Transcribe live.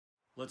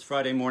Well, it's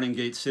Friday morning,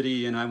 Gate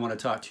City, and I want to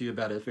talk to you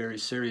about a very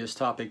serious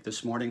topic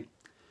this morning.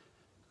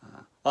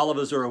 All of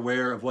us are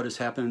aware of what has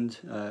happened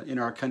in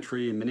our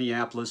country, in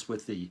Minneapolis,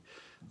 with the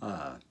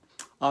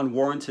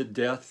unwarranted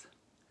death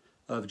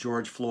of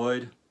George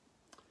Floyd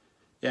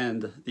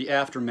and the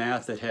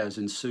aftermath that has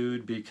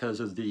ensued because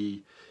of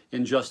the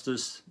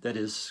injustice that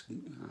is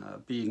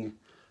being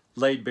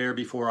laid bare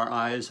before our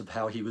eyes of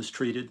how he was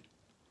treated.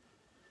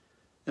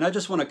 And I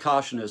just want to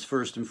caution us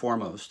first and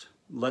foremost.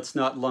 Let's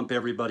not lump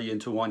everybody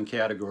into one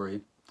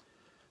category.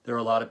 There are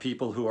a lot of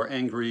people who are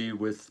angry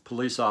with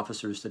police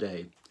officers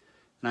today.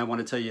 And I want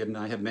to tell you,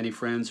 I have many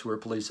friends who are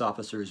police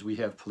officers. We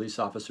have police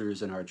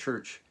officers in our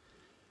church.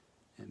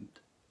 And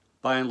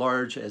by and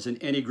large, as in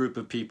any group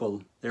of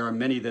people, there are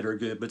many that are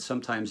good, but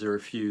sometimes there are a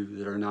few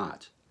that are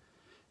not.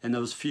 And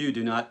those few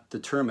do not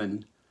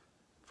determine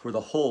for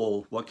the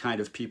whole what kind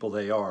of people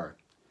they are.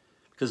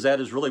 Because that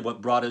is really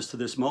what brought us to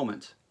this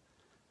moment.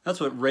 That's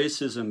what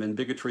racism and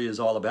bigotry is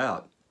all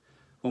about.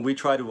 When we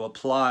try to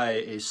apply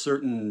a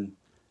certain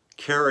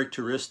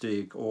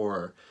characteristic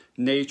or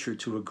nature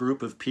to a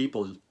group of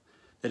people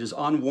that is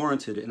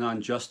unwarranted and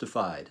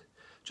unjustified,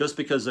 just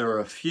because there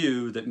are a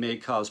few that may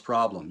cause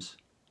problems.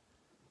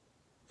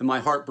 And my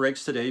heart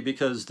breaks today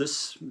because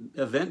this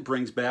event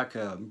brings back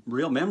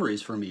real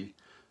memories for me.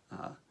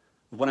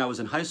 When I was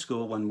in high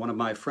school, when one of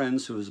my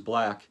friends who was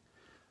black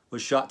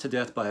was shot to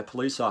death by a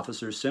police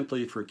officer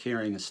simply for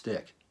carrying a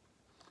stick.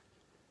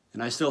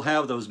 And I still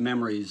have those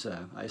memories.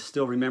 I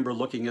still remember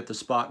looking at the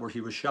spot where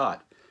he was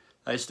shot.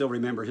 I still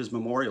remember his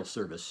memorial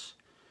service.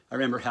 I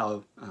remember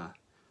how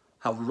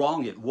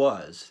wrong it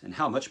was and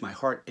how much my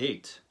heart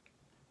ached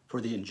for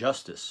the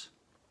injustice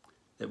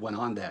that went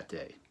on that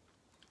day.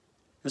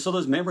 And so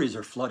those memories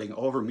are flooding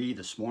over me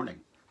this morning.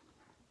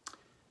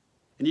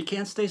 And you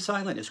can't stay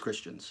silent as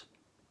Christians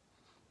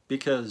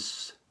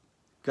because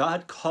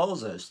God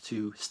calls us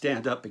to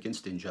stand up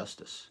against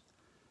injustice.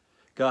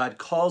 God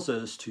calls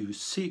us to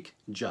seek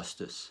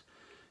justice.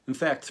 In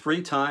fact,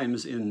 3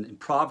 times in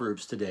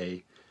Proverbs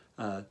today,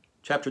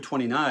 chapter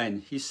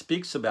 29, he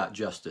speaks about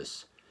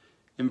justice.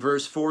 In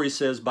verse 4, he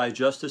says, "By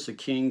justice a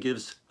king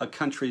gives a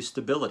country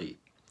stability."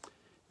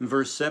 In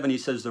verse 7, he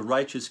says, "The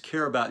righteous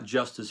care about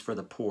justice for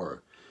the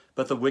poor,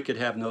 but the wicked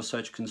have no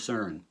such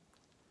concern."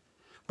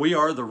 We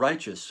are the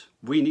righteous.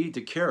 We need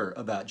to care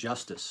about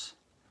justice.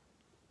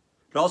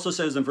 It also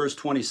says in verse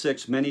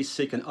 26, "Many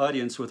seek an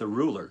audience with a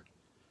ruler,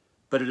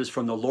 but it is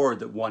from the Lord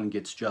that one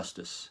gets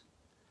justice."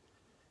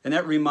 And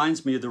that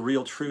reminds me of the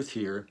real truth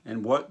here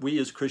and what we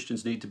as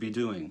Christians need to be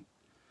doing.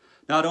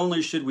 Not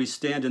only should we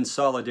stand in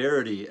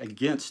solidarity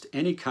against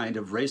any kind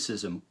of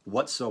racism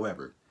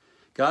whatsoever.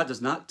 God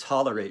does not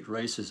tolerate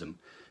racism.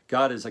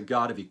 God is a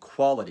God of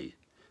equality.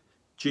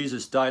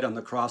 Jesus died on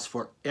the cross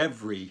for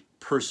every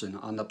person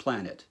on the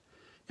planet.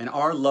 And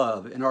our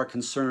love and our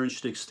concern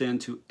should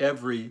extend to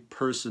every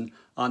person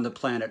on the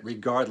planet,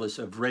 regardless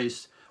of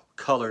race,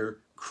 color,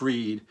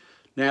 creed,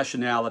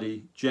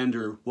 nationality,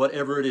 gender,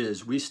 whatever it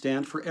is. We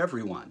stand for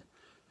everyone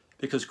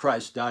because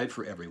Christ died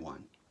for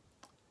everyone.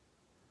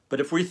 But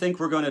if we think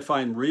we're going to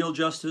find real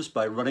justice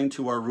by running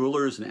to our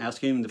rulers and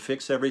asking them to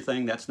fix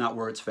everything, that's not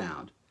where it's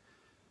found.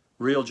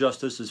 Real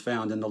justice is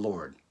found in the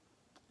Lord.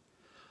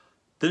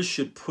 This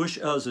should push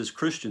us as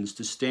Christians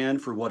to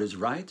stand for what is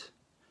right,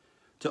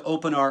 to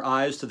open our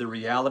eyes to the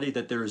reality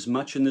that there is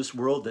much in this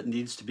world that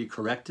needs to be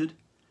corrected,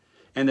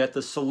 and that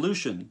the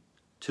solution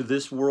to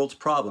this world's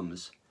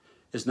problems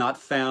is not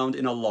found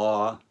in a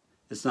law,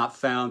 it's not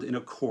found in a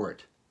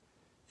court.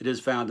 It is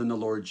found in the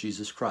Lord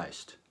Jesus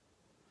Christ.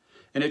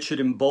 And it should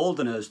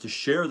embolden us to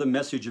share the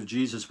message of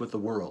Jesus with the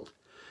world,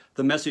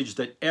 the message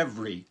that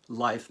every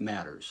life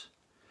matters,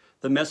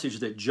 the message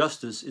that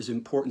justice is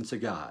important to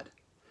God,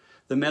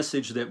 the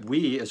message that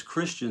we as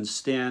Christians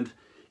stand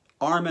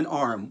arm in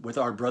arm with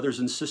our brothers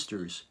and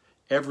sisters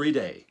every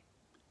day,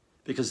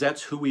 because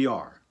that's who we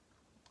are.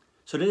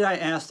 So today I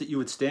ask that you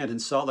would stand in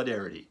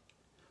solidarity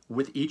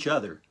with each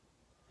other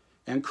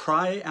and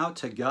cry out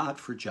to God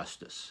for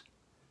justice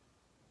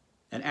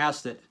and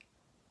ask that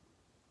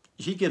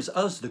he gives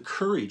us the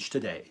courage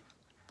today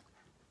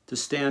to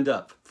stand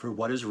up for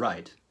what is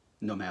right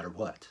no matter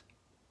what.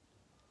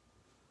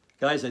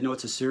 Guys, I know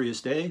it's a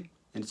serious day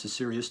and it's a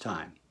serious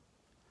time.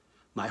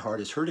 My heart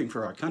is hurting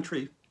for our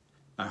country.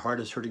 My heart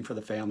is hurting for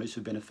the families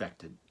who've been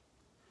affected.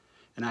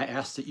 And I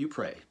ask that you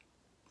pray.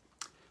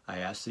 I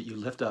ask that you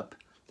lift up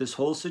this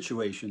whole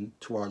situation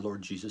to our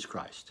Lord Jesus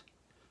Christ,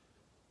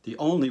 the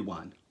only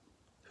one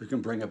who can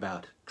bring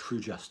about true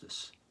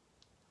justice.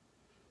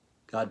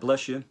 God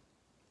bless you.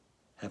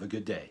 Have a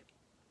good day.